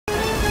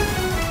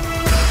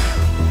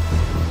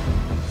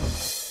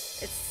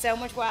so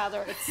much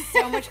wilder. It's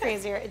so much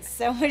crazier. It's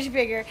so much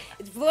bigger.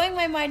 It's blowing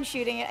my mind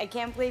shooting it. I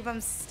can't believe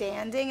I'm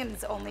standing and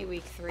it's only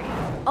week 3.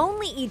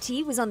 Only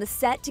ET was on the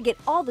set to get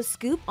all the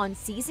scoop on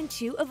season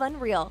 2 of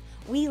Unreal.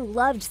 We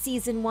loved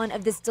season 1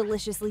 of this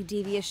deliciously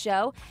devious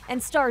show,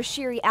 and stars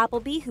Shiri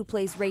Appleby, who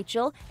plays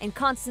Rachel, and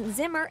Constance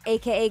Zimmer,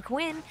 aka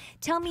Quinn,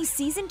 tell me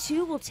season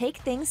 2 will take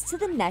things to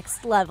the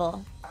next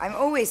level. I'm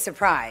always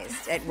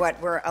surprised at what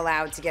we're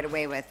allowed to get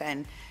away with,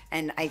 and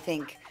I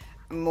think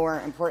more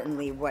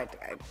importantly what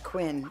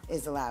Quinn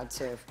is allowed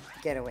to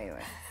get away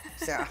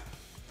with. So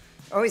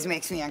always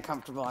makes me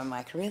uncomfortable. I'm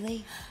like,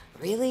 really?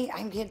 Really?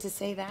 I'm good to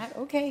say that?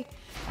 Okay.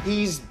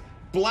 He's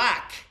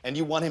black, and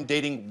you want him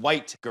dating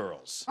white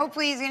girls.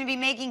 Hopefully he's gonna be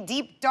making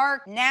deep,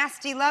 dark,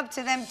 nasty love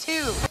to them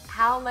too.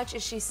 How much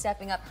is she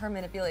stepping up her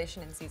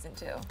manipulation in season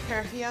 2?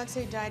 Her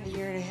fiance died a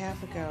year and a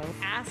half ago.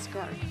 Ask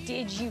her,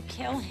 did you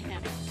kill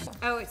him?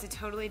 Oh, it's a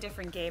totally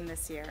different game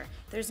this year.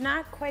 There's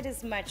not quite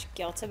as much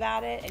guilt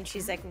about it, and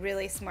she's like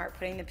really smart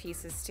putting the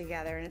pieces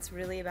together, and it's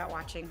really about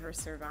watching her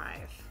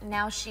survive.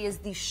 Now she is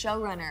the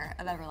showrunner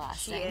of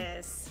Everlasting. She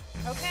is.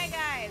 Okay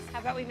guys, how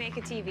about we make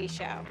a TV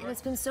show? And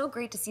it's been so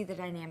great to see the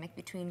dynamic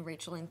between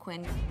Rachel and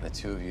Quinn. The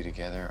two of you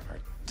together are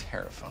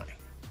terrifying.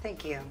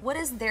 Thank you. What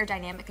is their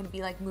dynamic going to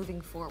be like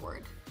moving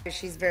forward?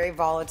 She's very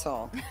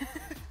volatile.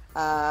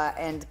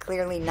 And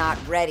clearly not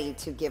ready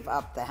to give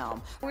up the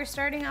helm. We're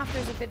starting off,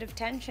 there's a bit of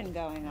tension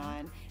going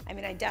on. I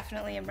mean, I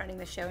definitely am running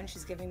the show and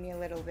she's giving me a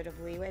little bit of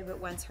leeway, but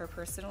once her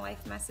personal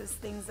life messes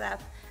things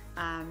up,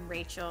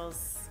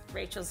 Rachel's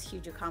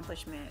huge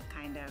accomplishment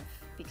kind of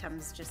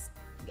becomes just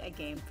a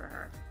game for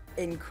her.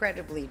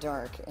 Incredibly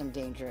dark and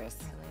dangerous.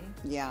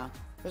 Really? Yeah.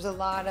 There's a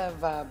lot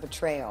of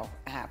betrayal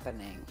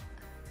happening.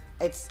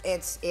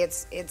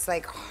 It's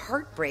like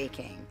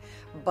heartbreaking,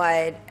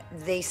 but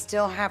they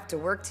still have to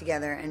work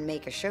together and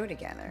make a show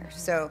together.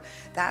 So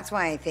that's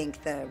why I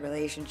think the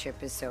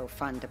relationship is so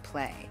fun to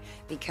play,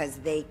 because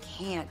they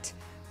can't,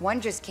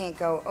 one just can't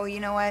go, oh, you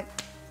know what?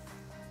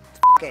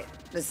 F it,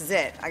 this is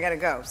it, I gotta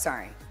go.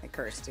 Sorry, I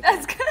cursed again.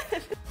 That's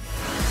good.